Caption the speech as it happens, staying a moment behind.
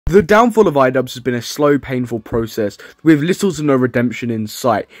The downfall of iDubbbz has been a slow, painful process, with little to no redemption in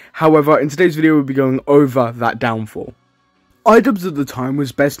sight. However, in today's video we'll be going over that downfall. iDubbbz at the time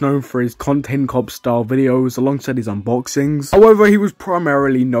was best known for his content cop style videos alongside his unboxings. However, he was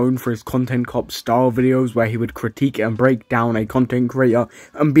primarily known for his content cop style videos where he would critique and break down a content creator,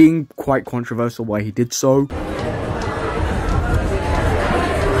 and being quite controversial why he did so.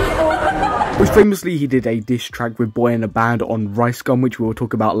 Most famously, he did a diss track with Boy in a Band on Rice Gum, which we will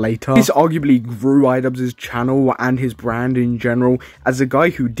talk about later. This arguably grew iDubbbz's channel and his brand in general as a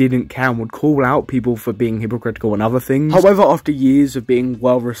guy who didn't care and would call out people for being hypocritical and other things. However, after years of being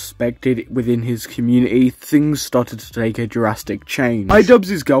well respected within his community, things started to take a drastic change.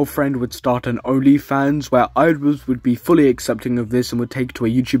 iDubbbz's girlfriend would start an OnlyFans where iDubbbz would be fully accepting of this and would take to a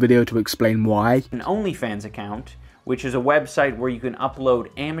YouTube video to explain why. An OnlyFans account, which is a website where you can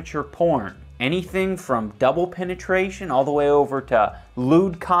upload amateur porn. Anything from double penetration all the way over to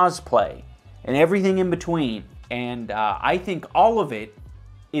lewd cosplay and everything in between. And I think all of it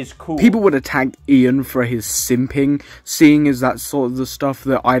is cool. People would attack Ian for his simping, seeing as that's sort of the stuff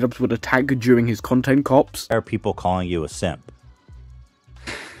that iDubbbz would attack during his content cops. Are people calling you a simp?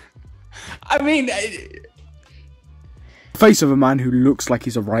 I mean, face of a man who looks like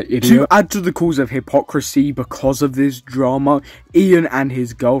he's a right idiot. To add to the cause of hypocrisy because of this drama, Ian and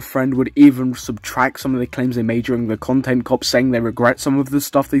his girlfriend would even subtract some of the claims they made during the content cop, saying they regret some of the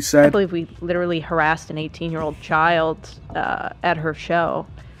stuff they said. I believe we literally harassed an 18-year-old child at her show.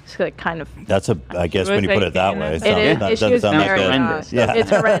 It's like kind of... That's a, I guess when you put it that way. It's horrendous. Yeah. It's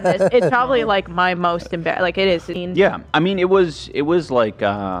horrendous. It's probably like my most embarrassing, like it is. Yeah, I mean, it was like,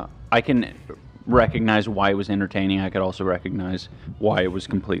 I can recognize why it was entertaining. I could also recognize why it was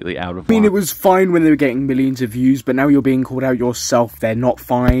completely out of line. I mean, it was fine when they were getting millions of views, but now you're being called out yourself, they're not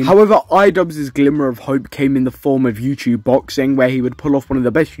fine. However, iDubbbz's glimmer of hope came in the form of YouTube boxing, where he would pull off one of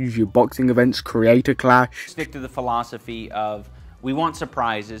the best YouTube boxing events, Creator Clash. Stick to the philosophy of, we want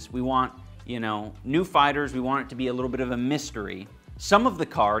surprises, we want, you know, new fighters, we want it to be a little bit of a mystery. Some of the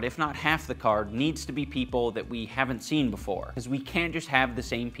card, if not half the card, needs to be people that we haven't seen before. Because we can't just have the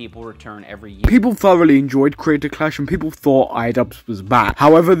same people return every year. People thoroughly enjoyed Creator Clash and people thought iDubbbz was bad.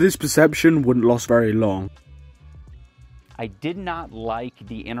 However, this perception wouldn't last very long. I did not like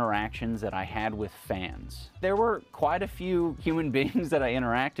the interactions that I had with fans. There were quite a few human beings that I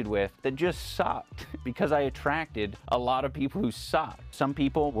interacted with that just sucked because I attracted a lot of people who sucked. Some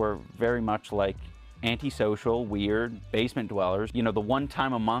people were very much like antisocial, weird, basement dwellers. You know, the one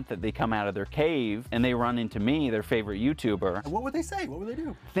time a month that they come out of their cave and they run into me, their favorite YouTuber. What would they say? What would they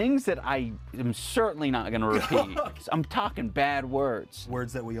do? Things that I am certainly not going to repeat. I'm talking bad words.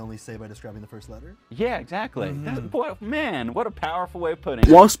 Words that we only say by describing the first letter? Yeah, exactly. Man, what a powerful way of putting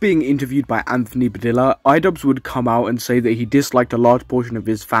it. Whilst being interviewed by Anthony Padilla, iDubbbz would come out and say that he disliked a large portion of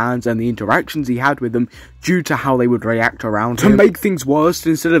his fans and the interactions he had with them due to how they would react around him. To make things worse,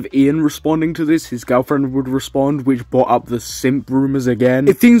 instead of Ian responding to this, his girlfriend would respond, which brought up the simp rumors again.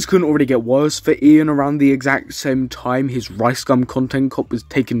 If things couldn't already get worse for Ian, around the exact same time his Rice Gum content cop was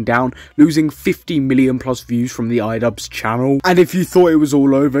taken down, losing 50 million plus views from the iDubbbz channel. And if you thought it was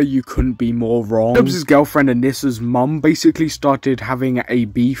all over, you couldn't be more wrong. iDubbbz's girlfriend Anissa's mum basically started having a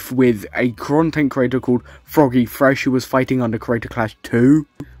beef with a content creator called Froggy Fresh, who was fighting under Creator Clash 2.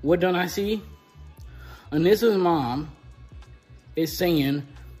 What don't I see? Anissa's mom is saying,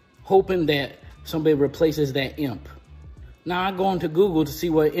 hoping that somebody replaces that imp. Now I go into Google to see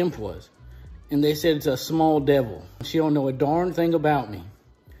what imp was, and they said it's a small devil. She don't know a darn thing about me.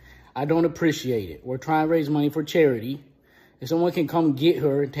 I don't appreciate it. We're trying to raise money for charity. If someone can come get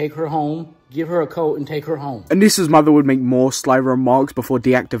her and take her home, give her a coat and take her home. Anissa's mother would make more sly remarks before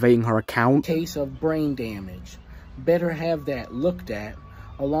deactivating her account. Case of brain damage. Better have that looked at,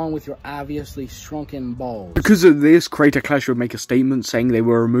 along with your obviously shrunken balls. Because of this, Creator Clash would make a statement saying they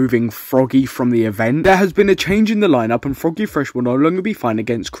were removing Froggy from the event. There has been a change in the lineup and Froggy Fresh will no longer be fine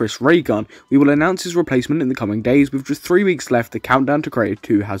against Chris Raygun. We will announce his replacement in the coming days. With just 3 weeks left, the countdown to Creator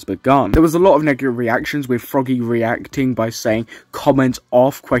 2 has begun. There was a lot of negative reactions, with Froggy reacting by saying comments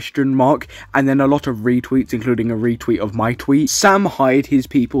off ? And then a lot of retweets, including a retweet of my tweet. Sam hired his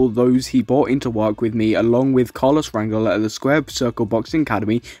people, those he brought into work with me, along with Carlos Rangel at the Square Circle Boxing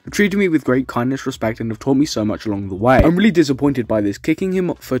Academy, have treated me with great kindness, respect, and have taught me so much along the way. I'm really disappointed by this. Kicking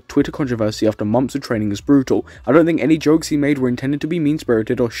him for Twitter controversy after months of training is brutal. I don't think any jokes he made were intended to be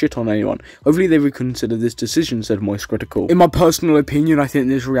mean-spirited or shit on anyone. Hopefully they reconsider this decision, said Moist Critical. In my personal opinion, I think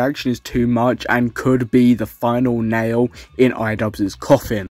this reaction is too much and could be the final nail in iDubbbz's coffin.